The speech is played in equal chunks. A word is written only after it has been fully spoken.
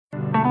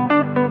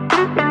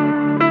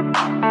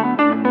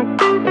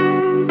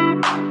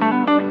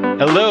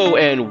Hello,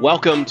 and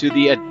welcome to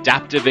the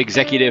Adaptive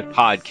Executive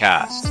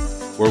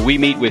Podcast, where we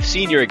meet with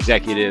senior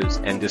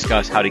executives and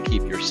discuss how to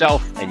keep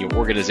yourself and your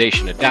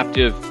organization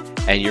adaptive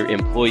and your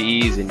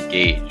employees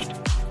engaged.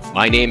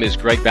 My name is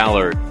Greg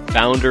Ballard,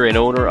 founder and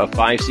owner of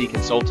 5C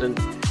Consultant,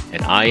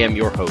 and I am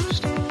your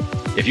host.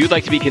 If you'd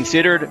like to be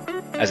considered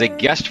as a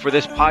guest for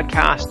this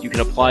podcast, you can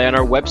apply on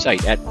our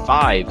website at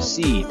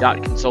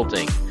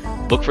 5c.consulting.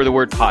 Look for the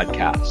word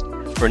podcast.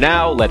 For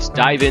now, let's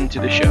dive into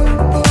the show.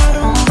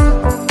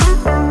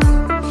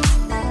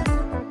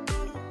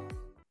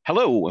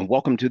 Hello, and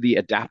welcome to the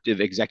Adaptive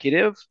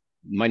Executive.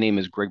 My name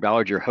is Greg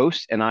Ballard, your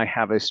host, and I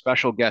have a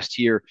special guest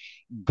here,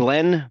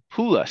 Glenn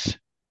Poulos.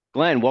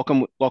 Glenn,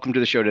 welcome to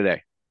the show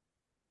today.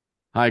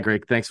 Hi,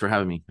 Greg. Thanks for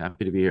having me.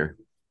 Happy to be here.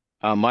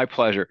 My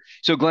pleasure.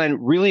 So,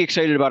 Glenn, really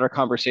excited about our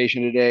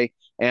conversation today.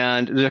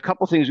 And there's a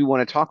couple things we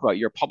want to talk about.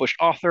 You're a published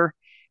author.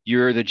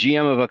 You're the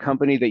GM of a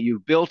company that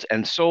you've built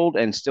and sold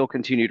and still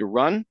continue to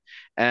run.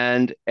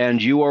 And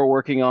you are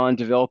working on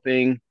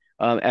developing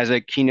as a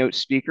keynote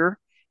speaker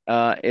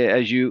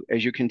as you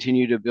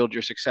continue to build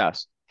your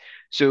success.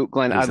 So,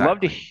 Glenn, Exactly. I'd love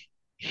to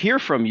hear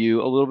from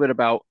you a little bit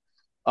about,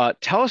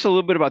 tell us a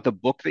little bit about the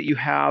book that you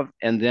have,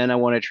 and then I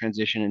want to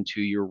transition into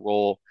your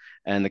role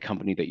and the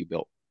company that you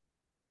built.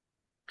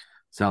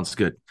 Sounds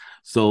good.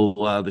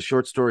 So the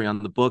short story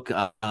on the book,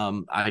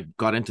 I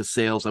got into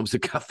sales. I was a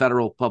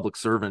federal public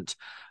servant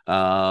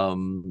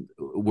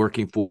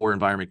working for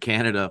Environment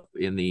Canada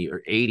in the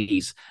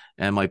 80s.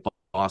 And my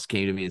boss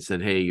came to me and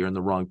said, "Hey, you're in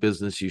the wrong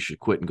business. You should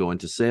quit and go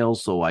into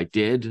sales." So I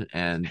did.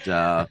 And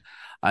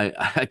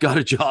I got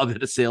a job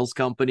at a sales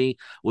company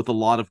with a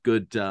lot of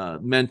good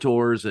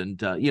mentors and,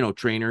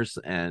 trainers.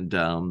 And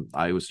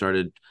I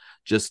started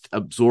just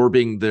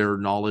absorbing their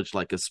knowledge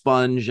like a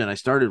sponge. And I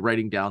started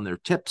writing down their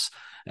tips.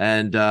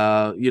 And,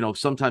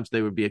 sometimes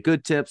they would be a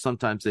good tip.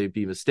 Sometimes they'd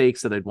be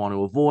mistakes that I'd want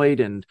to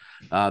avoid. And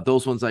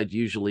those ones I'd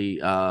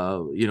usually,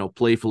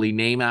 playfully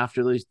name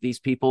after these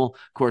people.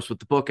 Of course, with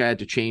the book, I had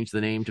to change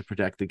the name to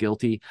protect the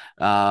guilty.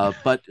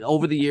 But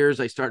over the years,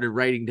 I started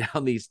writing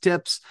down these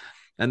tips.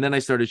 And then I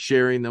started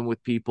sharing them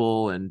with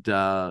people, and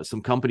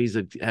some companies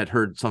had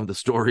heard some of the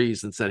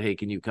stories and said, "Hey,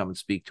 can you come and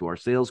speak to our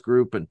sales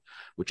group?" And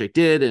which I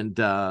did. And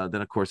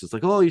then, of course, it's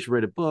like, "Oh, you should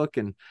write a book."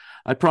 And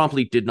I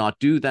promptly did not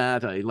do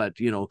that. I let,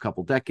 a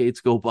couple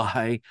decades go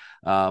by,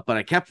 but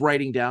I kept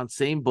writing down,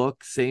 same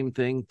book, same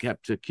thing,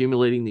 kept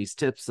accumulating these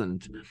tips.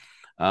 And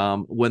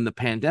when the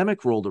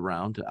pandemic rolled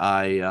around,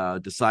 I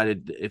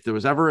decided if there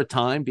was ever a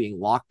time being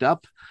locked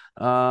up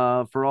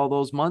for all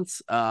those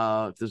months,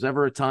 if there's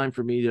ever a time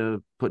for me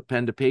to put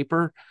pen to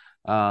paper,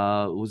 it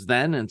was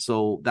then. And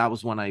so that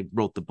was when I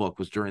wrote the book,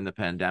 was during the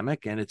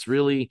pandemic. And it's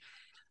really,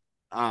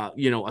 a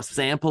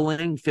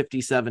sampling,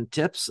 57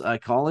 tips, I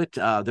call it.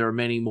 There are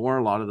many more.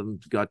 A lot of them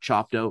got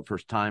chopped out for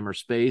time or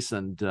space,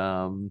 and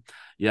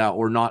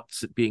or not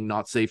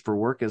safe for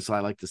work, as I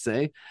like to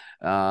say.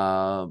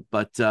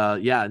 But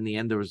in the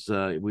end, there was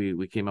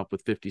we came up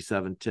with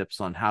 57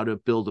 tips on how to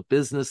build a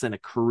business and a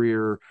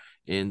career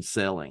in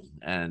selling.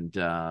 And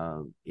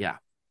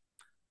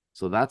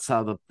so that's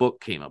how the book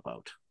came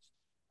about.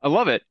 I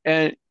love it.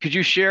 And could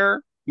you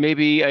share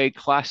maybe a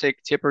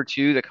classic tip or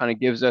two that kind of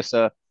gives us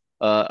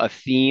a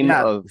theme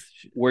of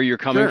where you're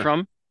coming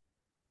from?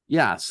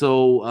 Yeah.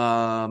 So,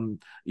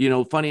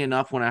 funny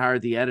enough, when I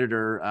hired the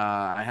editor,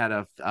 I had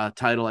a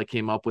title I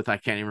came up with. I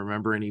can't even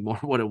remember anymore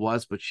what it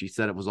was, but she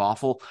said it was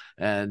awful.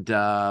 And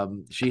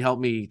she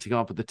helped me to come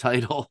up with the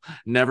title,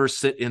 "Never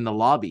Sit in the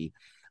Lobby,"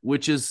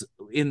 which is,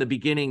 in the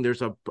beginning,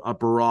 there's a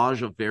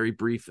barrage of very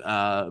brief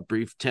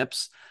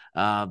tips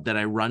that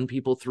I run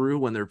people through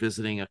when they're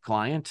visiting a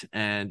client.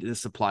 And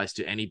this applies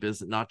to any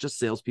business, not just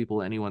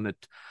salespeople, anyone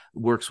that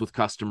works with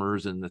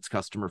customers and that's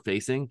customer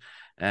facing.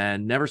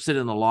 And never sit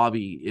in the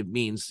lobby. It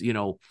means,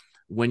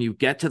 when you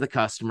get to the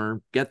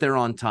customer, get there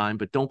on time,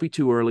 but don't be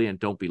too early and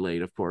don't be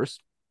late, of course.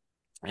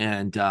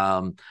 And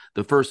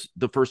the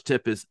first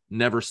tip is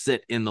never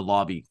sit in the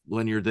lobby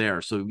when you're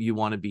there. So you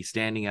want to be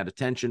standing at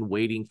attention,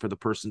 waiting for the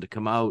person to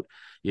come out.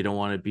 You don't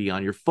want to be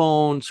on your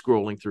phone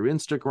scrolling through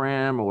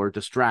Instagram or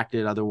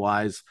distracted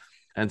otherwise,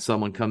 and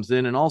someone comes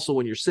in. And also,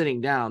 when you're sitting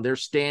down, they're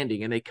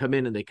standing and they come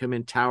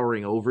in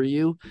towering over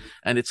you.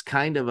 And it's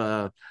kind of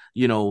a,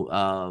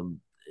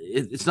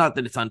 it's not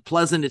that it's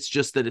unpleasant. It's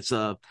just that it's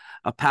from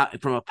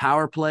a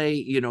power play,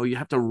 you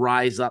have to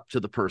rise up to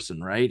the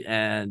person, right?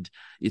 And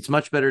it's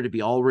much better to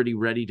be already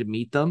ready to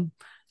meet them.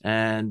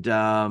 And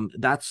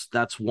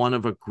that's one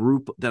of a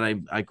group that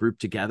I group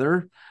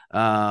together.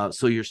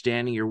 So you're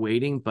standing, you're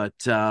waiting, but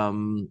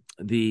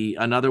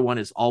another one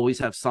is always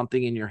have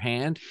something in your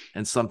hand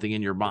and something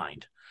in your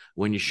mind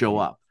when you show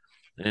up.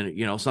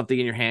 And, something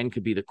in your hand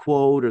could be the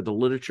quote or the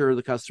literature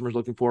the customer's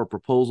looking for, a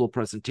proposal,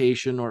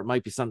 presentation, or it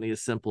might be something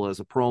as simple as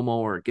a promo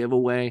or a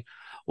giveaway.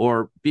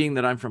 Or being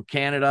that I'm from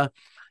Canada,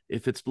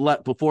 if it's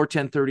before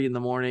 10:30 in the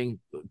morning,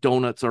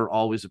 donuts are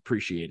always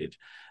appreciated.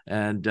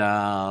 And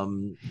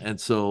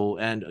so,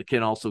 and it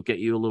can also get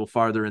you a little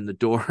farther in the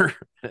door.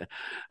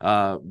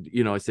 I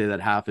say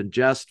that half in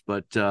jest,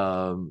 but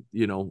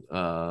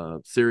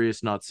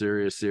serious, not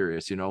serious,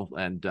 serious,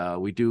 and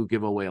we do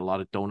give away a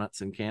lot of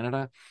donuts in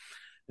Canada.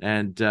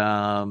 And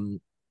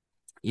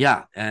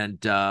yeah,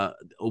 and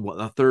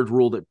a third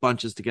rule that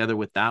bunches together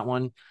with that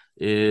one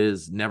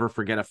is never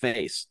forget a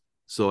face.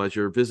 So as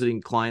you're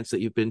visiting clients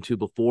that you've been to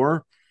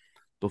before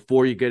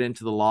you get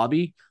into the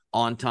lobby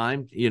on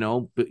time,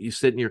 but you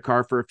sit in your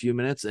car for a few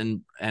minutes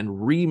and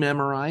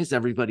rememorize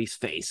everybody's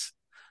face.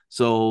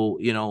 So,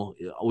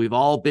 we've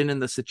all been in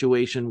the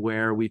situation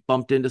where we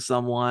bumped into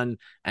someone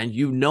and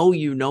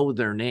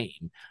their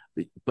name,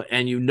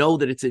 and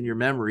that it's in your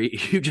memory.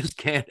 You just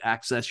can't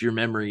access your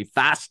memory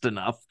fast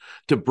enough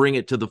to bring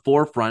it to the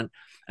forefront.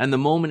 And the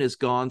moment is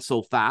gone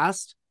so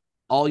fast,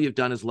 all you've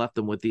done is left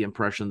them with the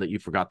impression that you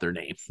forgot their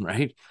name,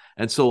 right?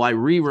 And so I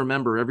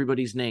remember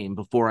everybody's name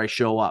before I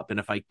show up. And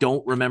if I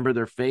don't remember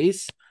their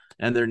face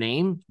and their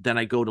name, then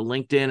I go to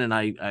LinkedIn and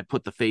I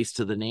put the face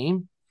to the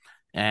name.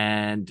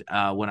 And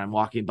when I'm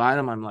walking by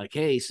them, I'm like,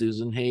 hey,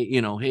 Susan, hey,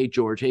 hey,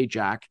 George, hey,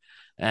 Jack.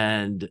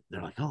 And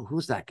they're like, oh,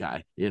 who's that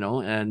guy?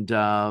 And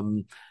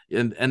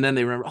then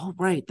they remember, oh,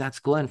 right, that's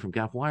Glenn from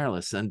Gap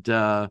Wireless. And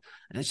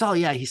it's, oh,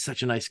 yeah, he's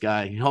such a nice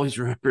guy. He always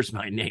remembers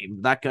my name,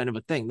 that kind of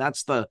a thing.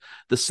 That's the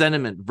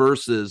sentiment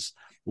versus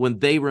when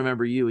they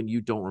remember you and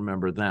you don't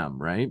remember them,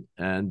 right?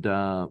 And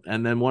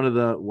then one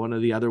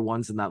of the other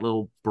ones in that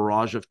little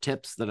barrage of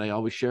tips that I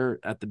always share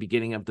at the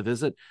beginning of the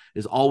visit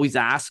is always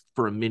ask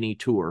for a mini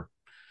tour.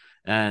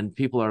 And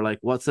people are like,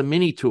 what's a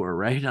mini tour,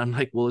 right? I'm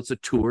like, well, it's a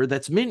tour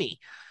that's mini.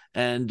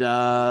 And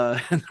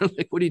and they're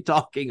like, what are you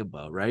talking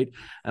about, right?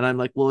 And I'm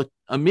like, well,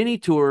 a mini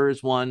tour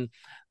is one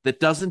that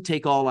doesn't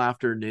take all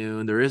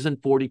afternoon. There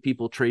isn't 40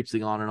 people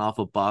traipsing on and off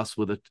a bus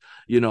with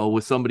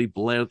with somebody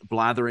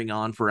blathering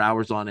on for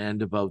hours on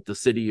end about the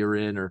city you're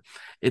in. Or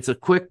it's a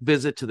quick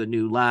visit to the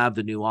new lab,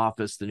 the new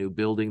office, the new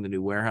building, the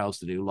new warehouse,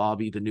 the new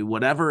lobby, the new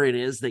whatever it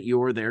is that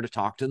you're there to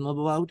talk to them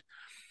about,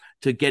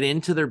 to get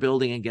into their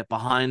building and get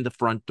behind the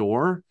front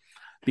door.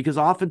 Because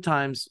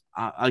oftentimes,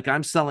 like,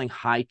 I'm selling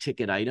high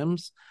ticket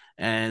items,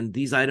 and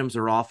these items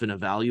are often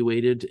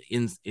evaluated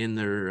in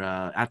their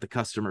at the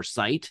customer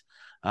site,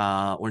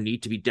 or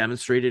need to be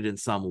demonstrated in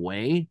some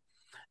way.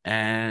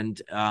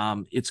 And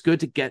it's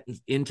good to get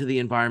into the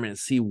environment and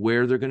see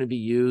where they're going to be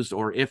used,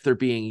 or if they're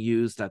being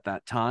used at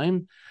that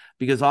time.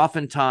 Because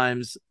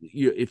oftentimes,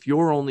 if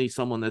you're only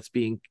someone that's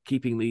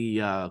keeping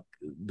the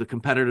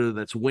competitor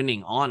that's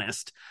winning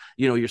honest,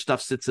 your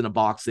stuff sits in a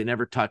box, they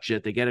never touch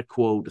it, they get a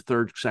quote,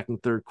 third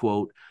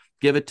quote,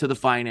 give it to the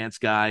finance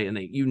guy, and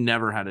you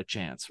never had a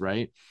chance,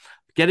 right?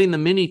 Getting the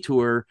mini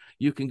tour,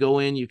 you can go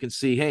in, you can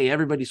see, hey,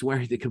 everybody's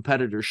wearing the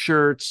competitor's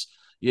shirts.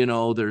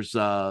 There's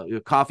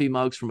coffee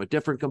mugs from a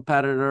different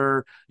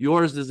competitor.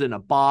 Yours is in a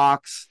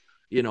box,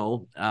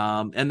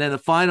 and then the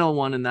final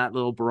one in that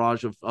little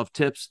barrage of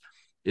tips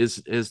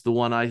is the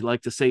one I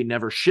like to say: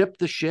 never ship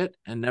the shit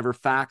and never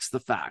fax the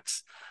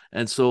facts.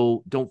 And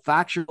so don't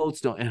fax your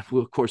quotes. Don't. And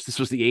of course, this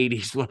was the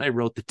 80s when I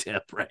wrote the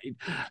tip, right?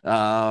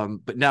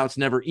 But now it's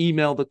never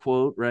email the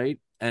quote, right?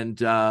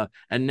 And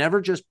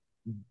never just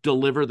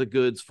deliver the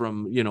goods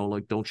from,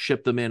 like, don't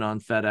ship them in on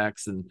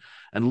FedEx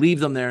and leave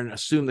them there and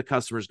assume the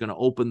customer is going to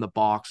open the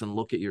box and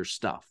look at your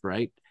stuff,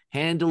 right?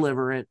 Hand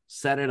deliver it,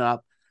 set it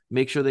up,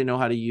 make sure they know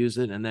how to use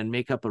it, and then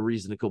make up a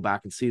reason to go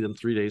back and see them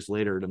 3 days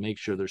later to make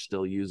sure they're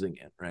still using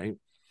it, right?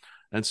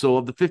 And so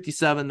of the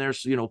 57,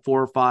 there's 4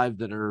 or 5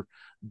 that are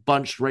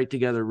bunched right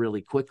together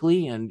really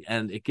quickly, and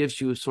it gives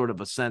you sort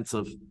of a sense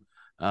of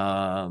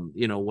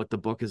what the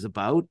book is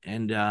about.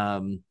 And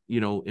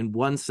in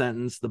one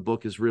sentence, the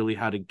book is really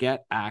how to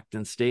get, act,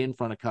 and stay in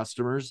front of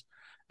customers,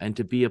 and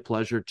to be a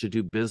pleasure to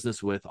do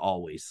business with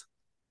always.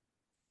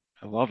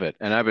 I love it.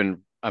 And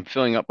I'm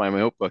filling up my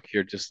notebook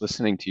here just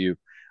listening to you.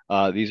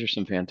 These are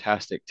some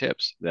fantastic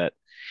tips that,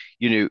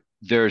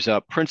 there's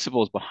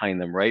principles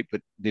behind them, right?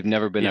 But they've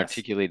never been Yes.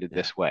 articulated Yeah.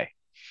 this way.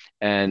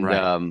 And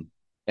Right.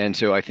 and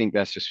so I think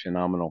that's just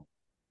phenomenal.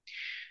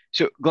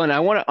 So Glenn, I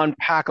want to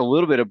unpack a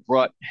little bit of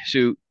broad.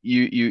 So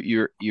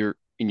you're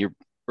in your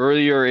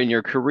earlier in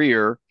your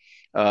career,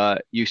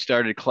 you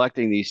started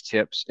collecting these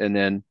tips, and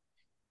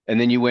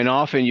then you went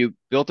off and you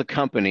built a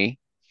company,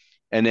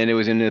 and then it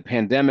was in the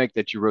pandemic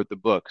that you wrote the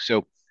book.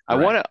 So I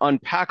want Right. to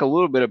unpack a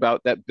little bit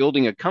about that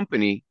building a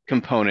company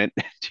component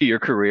to your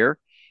career.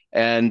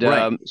 And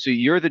Right. so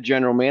you're the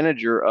general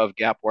manager of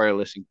Gap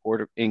Wireless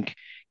Inc.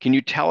 Can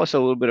you tell us a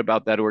little bit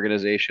about that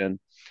organization,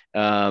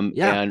 Yeah,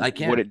 and I what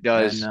can. it And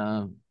does?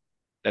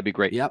 That'd be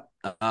great. yep.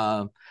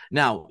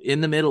 Now, in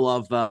the middle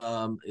of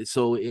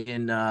so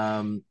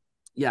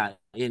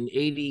in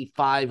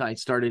 85, I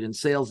started in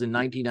sales. In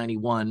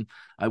 1991,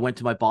 I went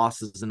to my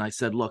bosses and I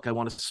said, look, I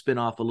want to spin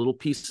off a little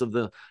piece of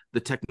the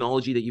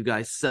technology that you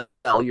guys sell.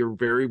 You're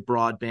very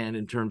broadband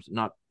in terms,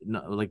 not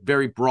like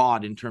very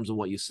broad in terms of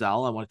what you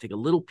sell. I want to take a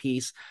little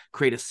piece,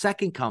 create a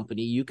second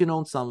company. You can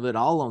own some of it,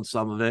 I'll own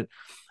some of it,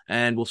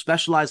 and we'll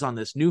specialize on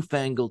this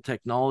newfangled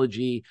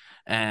technology.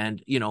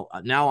 And,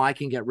 now I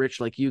can get rich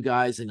like you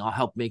guys, and I'll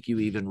help make you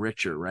even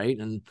richer. Right.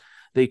 And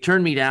they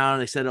turned me down.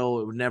 They said, oh,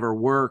 it would never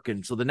work.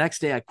 And so the next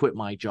day I quit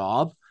my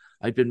job.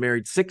 I'd been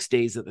married 6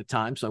 days at the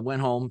time. So I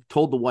went home,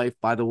 told the wife,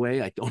 by the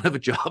way, I don't have a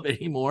job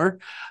anymore.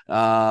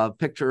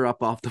 Picked her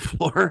up off the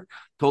floor,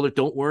 told her,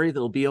 don't worry,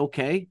 they'll be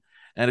okay.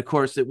 And of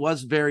course, it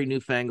was very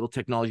newfangled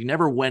technology,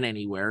 never went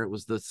anywhere. It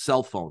was the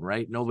cell phone,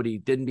 right? Nobody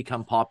didn't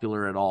become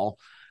popular at all.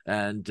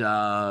 And,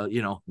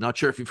 not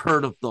sure if you've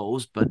heard of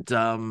those, but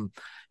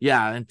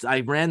yeah. And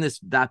I ran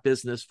that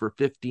business for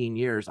 15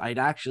 years. I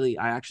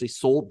actually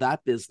sold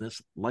that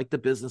business, like the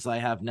business I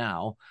have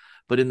now.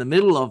 But in the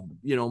middle of,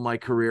 my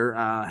career,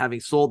 having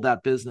sold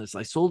that business,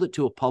 I sold it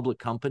to a public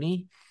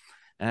company.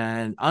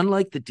 And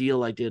unlike the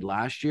deal I did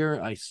last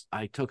year,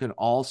 I took an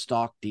all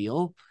stock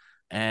deal.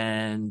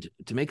 And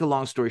to make a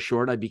long story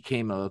short, I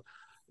became a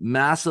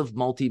massive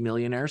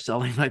multimillionaire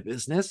selling my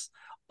business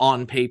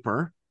on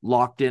paper,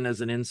 locked in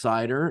as an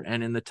insider.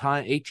 And in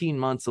the 18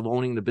 months of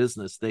owning the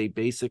business, they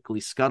basically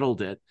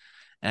scuttled it.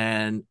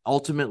 And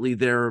ultimately,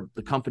 the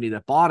company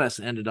that bought us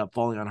ended up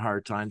falling on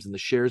hard times, and the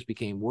shares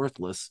became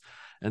worthless.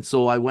 And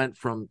so I went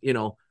from,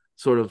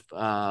 sort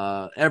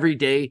of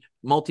everyday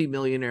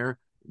multimillionaire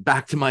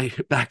back to my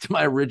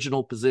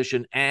original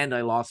position, and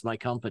I lost my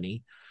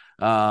company,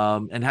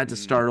 and had to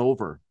start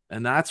over.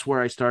 And that's where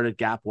I started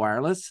Gap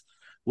Wireless,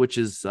 which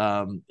is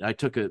I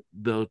took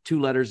the two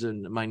letters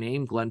in my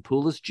name, Glenn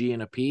Poulos, G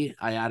and a P.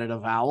 I added a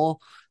vowel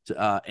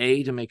to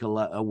A to make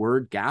a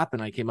word, Gap,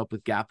 and I came up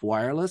with Gap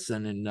Wireless.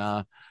 And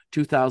in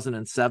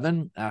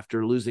 2007,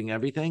 after losing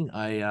everything,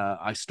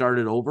 I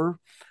started over.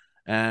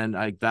 And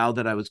I vowed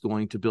that I was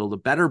going to build a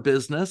better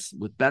business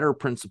with better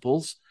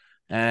principles,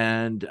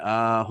 and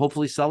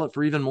hopefully sell it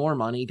for even more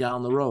money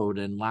down the road.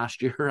 And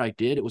last year I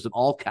did. It was an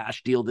all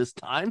cash deal this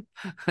time.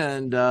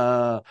 And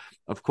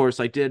of course,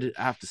 I did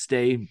have to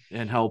stay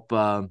and help,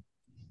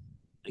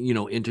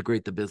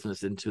 integrate the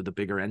business into the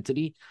bigger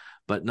entity.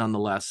 But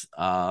nonetheless,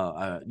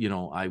 I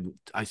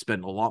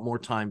spent a lot more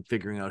time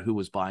figuring out who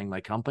was buying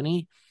my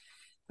company,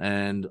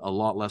 and a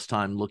lot less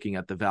time looking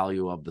at the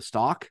value of the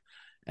stock.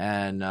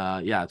 And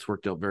it's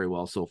worked out very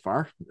well so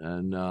far.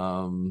 And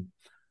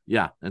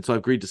and so I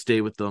agreed to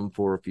stay with them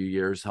for a few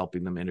years,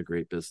 helping them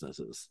integrate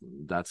businesses.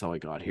 That's how I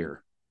got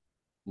here.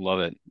 Love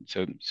it.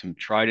 So some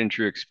tried and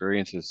true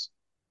experiences.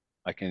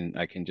 I can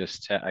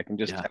just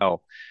Yeah.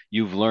 tell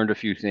you've learned a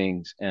few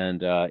things,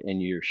 and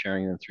you're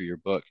sharing them through your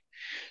book.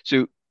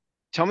 So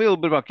tell me a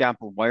little bit about Gap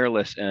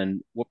Wireless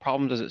and what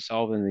problem does it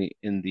solve in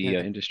the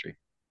Yeah. industry?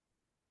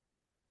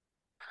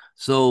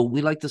 So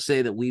we like to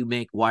say that we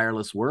make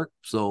wireless work.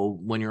 So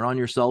when you're on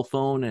your cell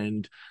phone,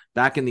 and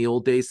back in the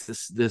old days,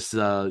 this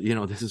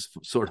is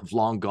sort of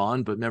long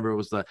gone, but remember it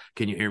was the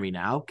 "Can you hear me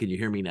now? Can you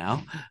hear me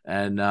now?"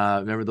 And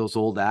remember those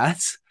old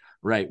ads?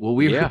 Right.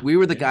 Well, Yeah, we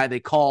were the yeah. guy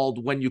they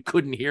called when you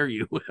couldn't hear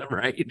you,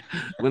 right?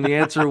 When the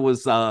answer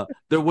was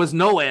there was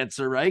no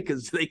answer, right?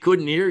 Because they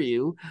couldn't hear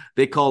you.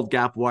 They called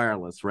Gap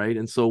Wireless, right?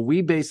 And so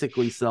we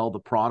basically sell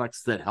the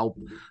products that help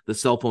the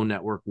cell phone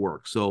network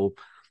work. So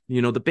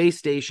the base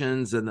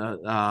stations and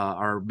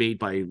are made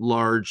by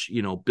large,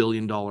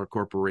 billion-dollar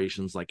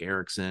corporations like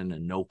Ericsson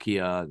and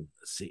Nokia,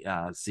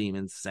 and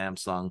Siemens,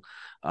 Samsung.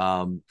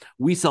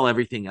 We sell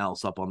everything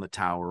else up on the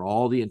tower,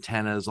 all the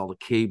antennas, all the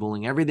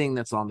cabling, everything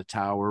that's on the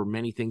tower,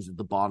 many things at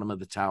the bottom of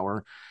the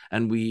tower.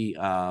 And we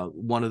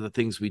one of the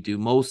things we do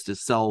most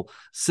is sell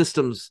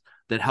systems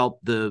that help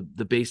the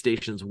base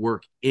stations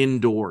work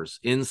indoors,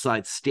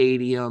 inside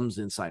stadiums,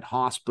 inside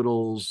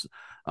hospitals,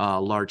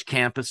 large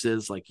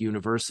campuses like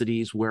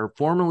universities, where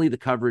formerly the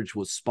coverage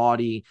was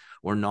spotty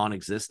or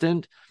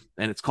non-existent,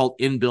 and it's called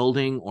in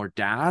building or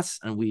DAS.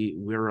 And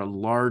we're a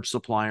large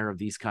supplier of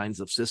these kinds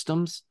of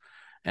systems.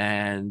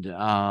 And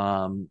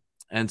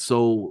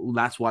so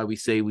that's why we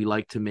say we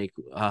like to make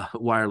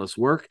wireless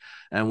work.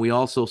 And we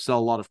also sell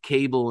a lot of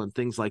cable and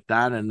things like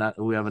that. And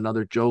that we have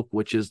another joke,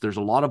 which is there's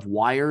a lot of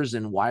wires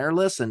in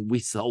wireless, and we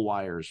sell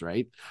wires,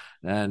 right?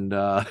 And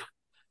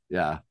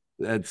yeah.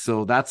 And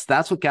so that's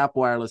what Gap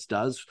Wireless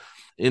does.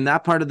 In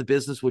that part of the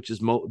business, which is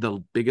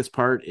the biggest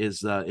part,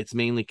 is it's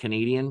mainly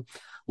Canadian.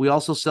 We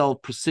also sell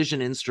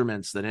precision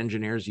instruments that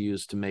engineers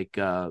use to make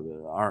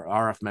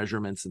RF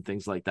measurements and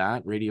things like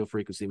that, radio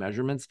frequency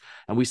measurements,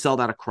 and we sell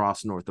that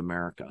across North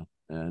America.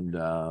 And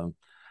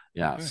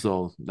Okay.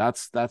 so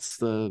that's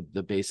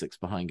the basics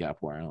behind Gap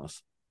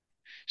Wireless.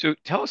 So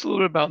tell us a little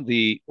bit about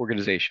the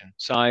organization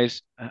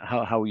size,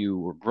 how you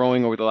were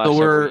growing over the So last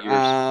several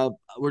years.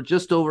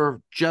 we're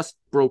just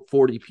broke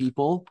 40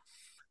 people.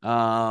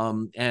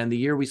 And the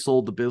year we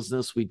sold the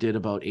business, we did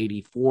about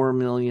 84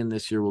 million.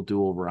 This year we'll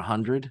do over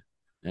 100.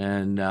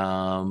 And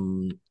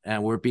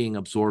we're being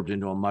absorbed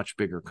into a much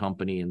bigger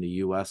company in the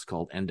US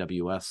called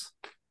NWS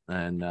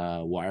and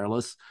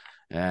Wireless.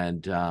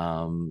 And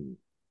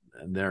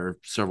they're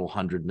several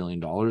 $100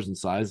 million in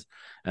size,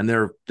 and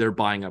they're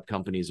buying up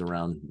companies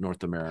around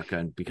North America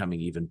and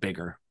becoming even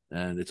bigger.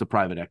 And it's a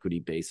private equity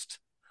based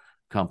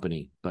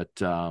company.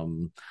 But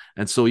and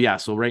so yeah,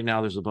 so right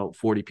now there's about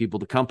 40 people.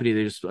 The company,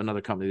 they just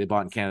another company they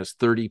bought in Canada is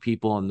 30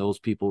 people, and those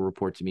people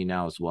report to me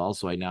now as well.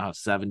 So I now have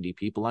 70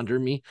 people under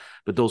me,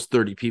 but those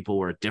 30 people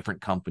were a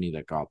different company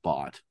that got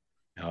bought.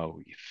 Oh,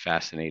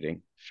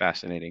 fascinating.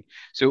 Fascinating.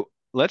 So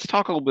let's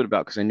talk a little bit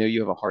about, because I know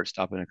you have a hard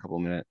stop in a couple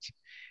of minutes.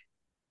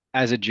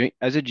 As a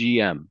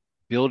GM,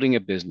 building a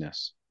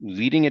business,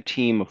 leading a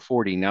team of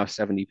 40, now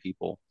 70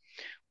 people,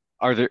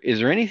 is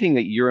there anything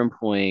that you're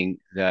employing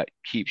that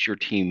keeps your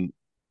team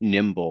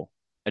nimble,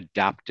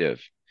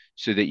 adaptive,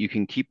 so that you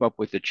can keep up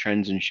with the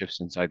trends and shifts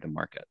inside the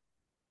market?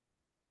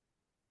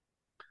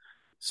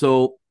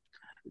 So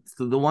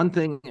so the one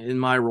thing in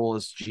my role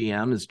as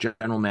GM is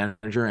general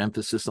manager,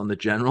 emphasis on the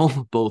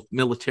general, both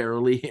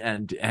militarily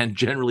and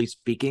generally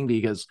speaking,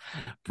 because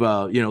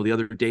the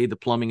other day the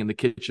plumbing in the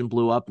kitchen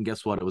blew up, and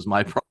guess what? It was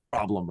my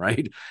problem,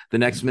 right? The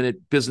next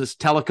minute, business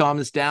telecom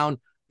is down.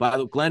 By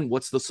the Glenn,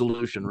 what's the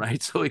solution,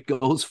 right? So it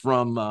goes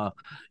from sort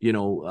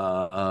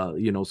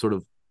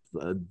of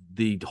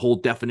the whole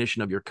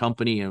definition of your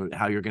company and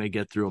how you're going to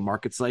get through a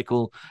market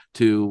cycle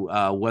to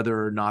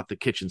whether or not the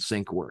kitchen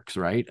sink works,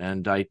 right?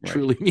 And I Right.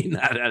 truly mean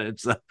that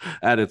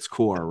at its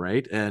core,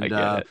 right? I And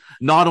get it.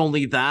 not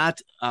only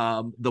that,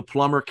 the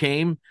plumber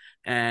came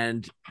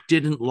and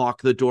didn't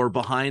lock the door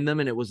behind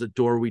them, and it was a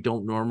door we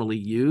don't normally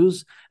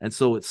use, and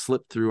so it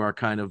slipped through our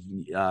kind of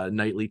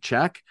nightly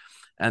check,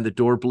 and the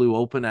door blew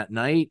open at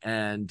night,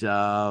 and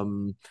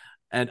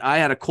I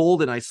had a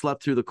cold and I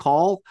slept through the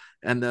call,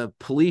 and the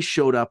police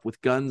showed up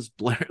with guns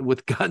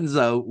with guns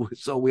out.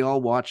 So we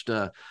all watched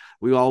a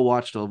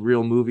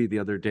real movie the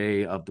other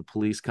day of the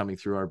police coming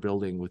through our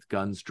building with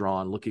guns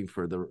drawn, looking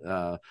for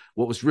the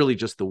what was really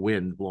just the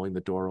wind blowing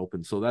the door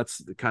open. So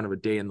that's kind of a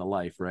day in the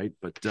life, right?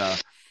 But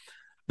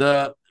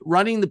the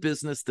running the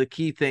business, the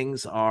key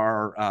things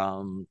are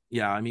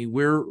I mean,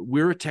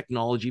 we're a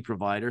technology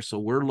provider, so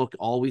we're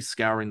always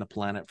scouring the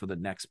planet for the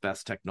next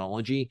best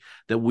technology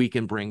that we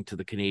can bring to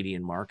the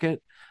Canadian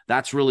market.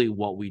 That's really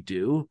what we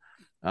do.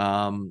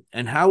 And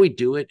how we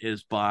do it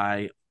is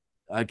by,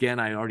 again,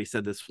 I already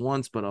said this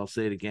once, but I'll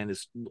say it again,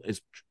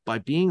 is by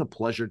being a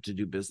pleasure to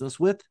do business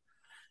with.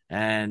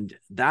 And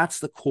that's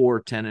the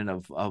core tenet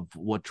of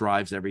what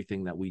drives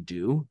everything that we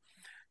do.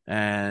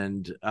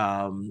 And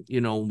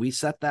we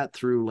set that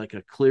through like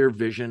a clear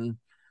vision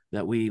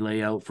that we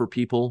lay out for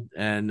people,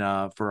 and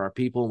for our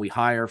people, we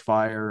hire,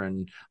 fire,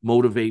 and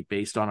motivate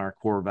based on our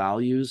core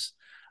values.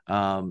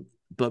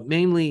 But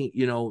mainly,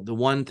 the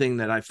one thing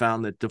that I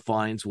found that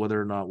defines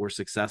whether or not we're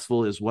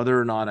successful is whether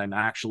or not I'm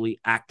actually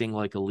acting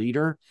like a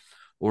leader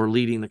or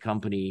leading the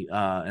company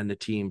and the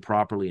team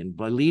properly. And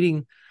by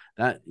leading,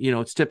 that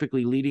it's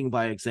typically leading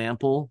by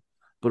example,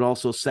 but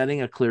also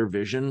setting a clear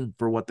vision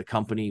for what the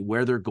company,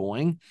 where they're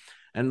going.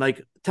 And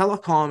like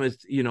telecom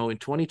is, in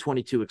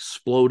 2022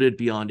 exploded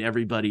beyond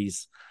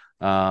everybody's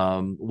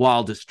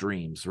wildest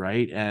dreams,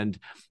 right? And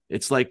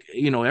it's like,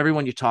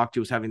 everyone you talk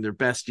to is having their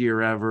best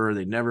year ever.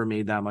 They never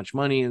made that much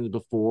money in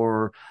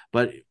before,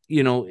 but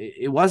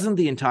it wasn't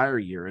the entire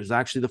year. It was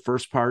actually the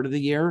first part of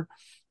the year,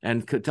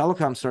 and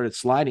telecom started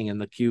sliding in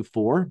the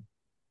Q4,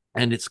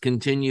 and it's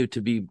continued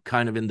to be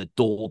kind of in the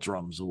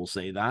doldrums, we'll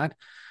say that.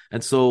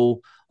 And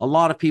so a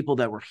lot of people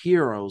that were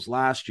heroes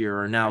last year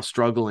are now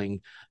struggling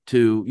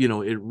to,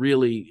 it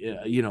really,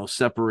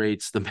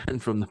 separates the men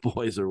from the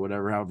boys, or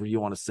whatever, however you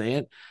want to say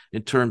it,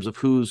 in terms of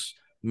who's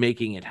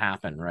making it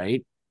happen,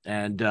 right?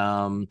 And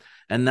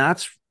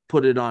that's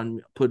put it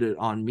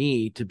on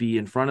me to be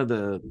in front of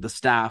the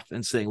staff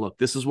and saying, look,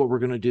 this is what we're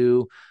going to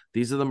do.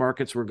 These are the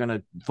markets we're going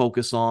to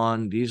focus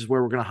on. These is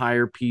where we're going to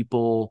hire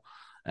people,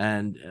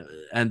 and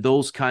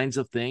those kinds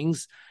of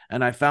things.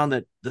 And I found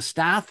that the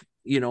staff,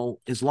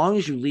 as long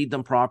as you lead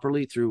them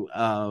properly through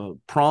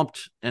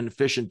prompt and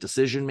efficient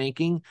decision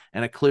making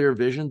and a clear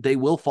vision, they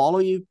will follow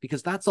you,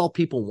 because that's all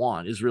people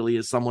want,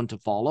 is someone to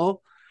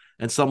follow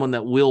and someone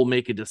that will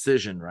make a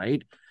decision,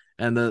 right?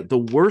 And the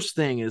worst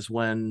thing is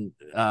when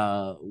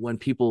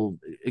people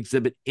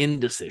exhibit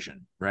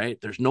indecision, right?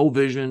 There's no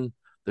vision,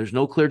 there's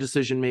no clear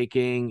decision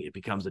making. It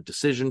becomes a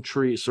decision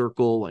tree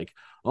circle, like,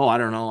 oh, I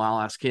don't know, I'll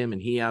ask him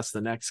and he asks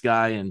the next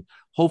guy, and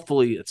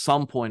hopefully at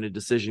some point a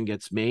decision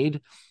gets made.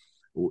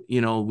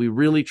 We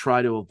really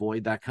try to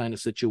avoid that kind of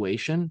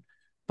situation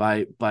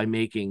by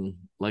making,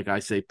 like I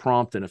say,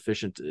 prompt and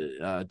efficient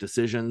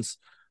decisions.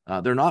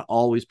 They're not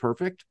always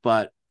perfect,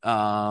 but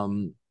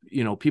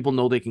people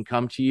know they can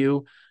come to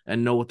you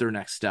and know what their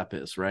next step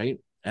is, right?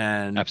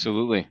 And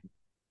Absolutely.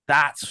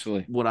 that's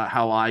Absolutely.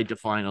 how I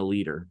define a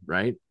leader,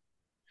 right?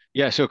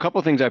 Yeah. So a couple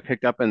of things I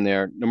picked up in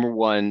there. Number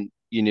one,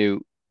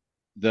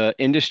 the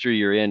industry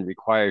you're in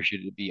requires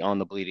you to be on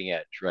the bleeding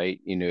edge, right?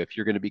 If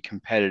you're going to be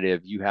competitive,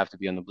 you have to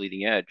be on the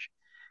bleeding edge.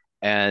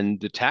 And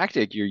the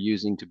tactic you're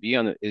using to be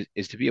on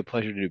is to be a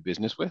pleasure to do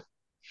business with.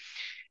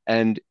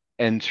 And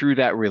and through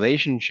that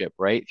relationship,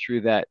 right?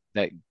 Through that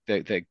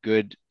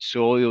good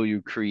soil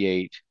you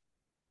create,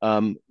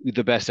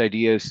 the best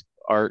ideas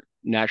are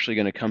naturally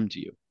going to come to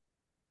you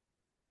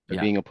by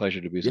Yeah. being a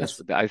pleasure to business Yes.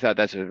 with. I thought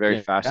that's a very Yeah.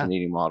 Yeah.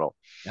 fascinating model.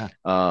 Yeah.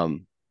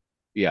 Um,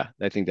 Yeah,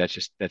 I think that's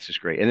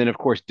just great. And then of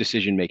course,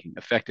 decision making,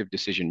 effective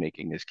decision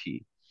making is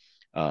key.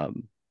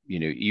 Um,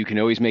 you can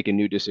always make a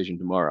new decision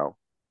tomorrow,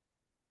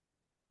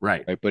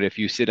 Right. right? But if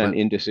you sit on But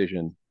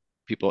indecision,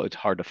 it's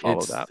hard to follow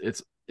it's that.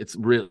 it's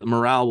real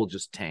morale will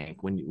just tank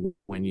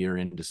when you're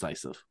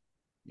indecisive.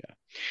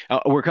 Yeah.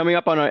 We're coming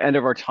up on the end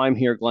of our time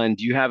here, Glenn.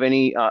 Do you have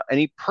any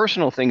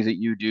personal things that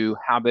you do,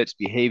 habits,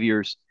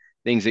 behaviors,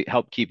 things that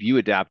help keep you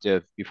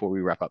adaptive before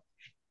we wrap up?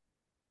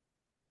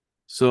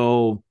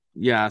 So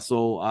yeah,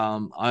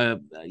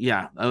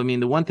 I mean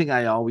the one thing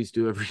I always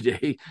do every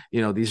day,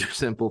 these are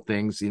simple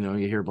things, you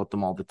hear about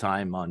them all the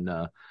time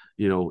on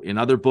in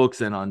other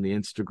books and on the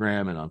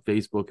Instagram and on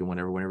Facebook and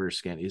whenever you're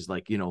scanning is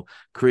like,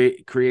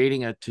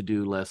 creating a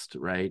to-do list,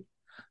 right?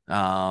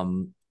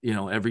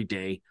 Every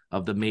day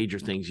of the major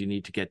things you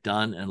need to get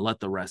done and let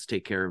the rest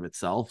take care of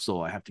itself.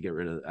 So I have to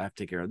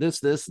take care of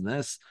this, and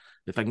this.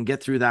 If I can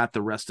get through that,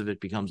 the rest of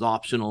it becomes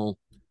optional.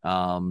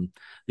 The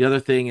other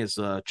thing is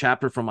a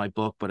chapter from my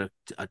book, but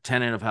a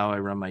tenet of how I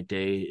run my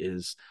day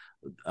is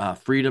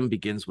freedom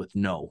begins with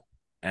no.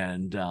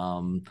 And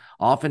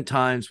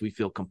oftentimes we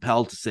feel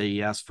compelled to say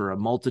yes for a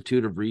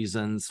multitude of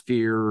reasons,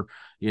 fear,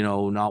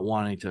 not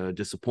wanting to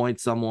disappoint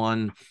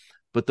someone.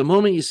 But the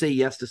moment you say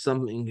yes to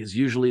something is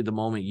usually the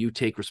moment you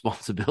take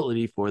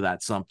responsibility for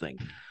that something.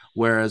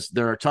 Whereas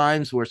there are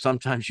times where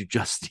sometimes you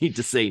just need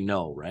to say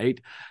no, right?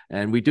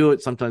 And we do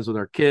it sometimes with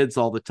our kids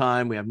all the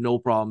time. We have no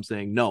problem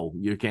saying, no,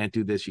 you can't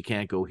do this. You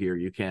can't go here.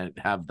 You can't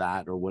have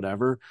that or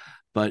whatever.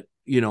 But,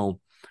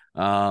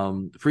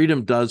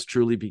 freedom does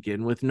truly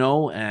begin with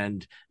no,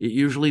 and it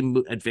usually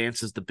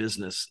advances the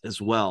business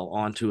as well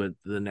onto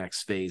the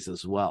next phase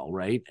as well,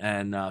 right?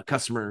 And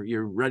customer,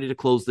 you're ready to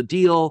close the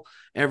deal,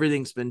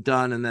 everything's been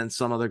done, and then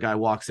some other guy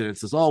walks in and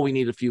says, oh, we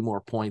need a few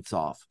more points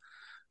off,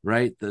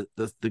 right?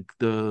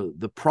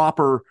 The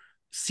proper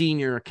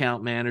senior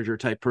account manager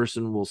type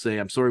person will say,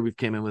 I'm sorry, we've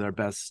came in with our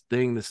best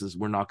thing,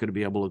 we're not going to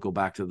be able to go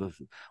back to the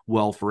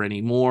well for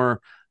any more.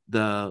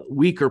 The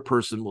weaker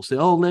person will say,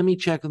 oh, let me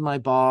check with my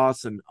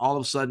boss. And all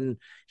of a sudden,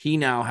 he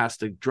now has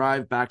to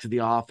drive back to the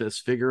office,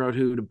 figure out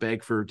who to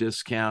beg for a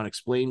discount,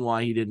 explain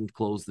why he didn't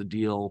close the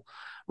deal,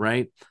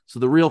 right? So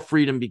the real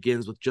freedom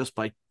begins with just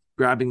by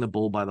grabbing the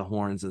bull by the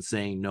horns and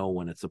saying no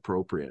when it's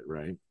appropriate,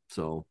 right?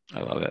 So I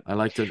love it. I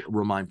like to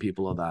remind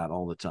people of that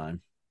all the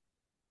time.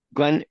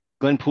 Glenn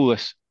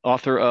Poulos,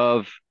 author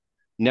of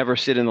Never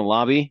Sit in the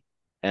Lobby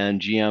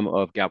and GM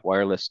of Gap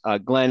Wireless.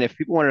 Glenn, if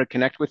people wanted to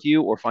connect with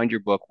you or find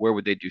your book, where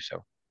would they do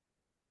so?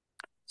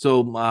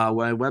 So my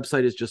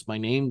website is just my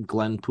name,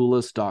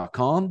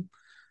 glennpoulos.com.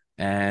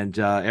 And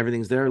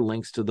everything's there,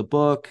 links to the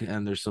book,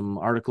 and there's some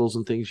articles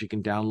and things you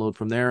can download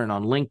from there. And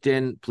on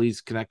LinkedIn,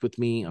 please connect with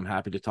me. I'm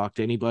happy to talk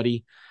to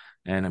anybody,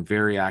 and I'm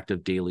very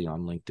active daily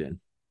on LinkedIn.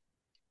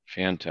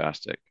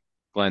 Fantastic.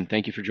 Glenn,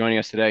 thank you for joining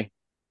us today.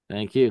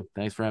 Thank you.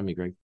 Thanks for having me,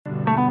 Greg.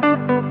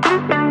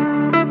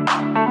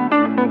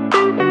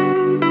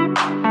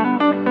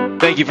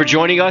 Thank you for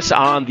joining us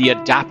on the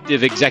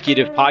Adaptive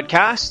Executive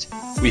Podcast.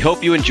 We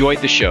hope you enjoyed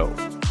the show.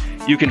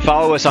 You can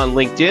follow us on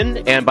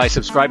LinkedIn and by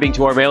subscribing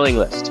to our mailing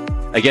list.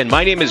 Again,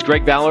 my name is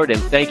Greg Ballard,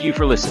 and thank you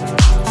for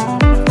listening.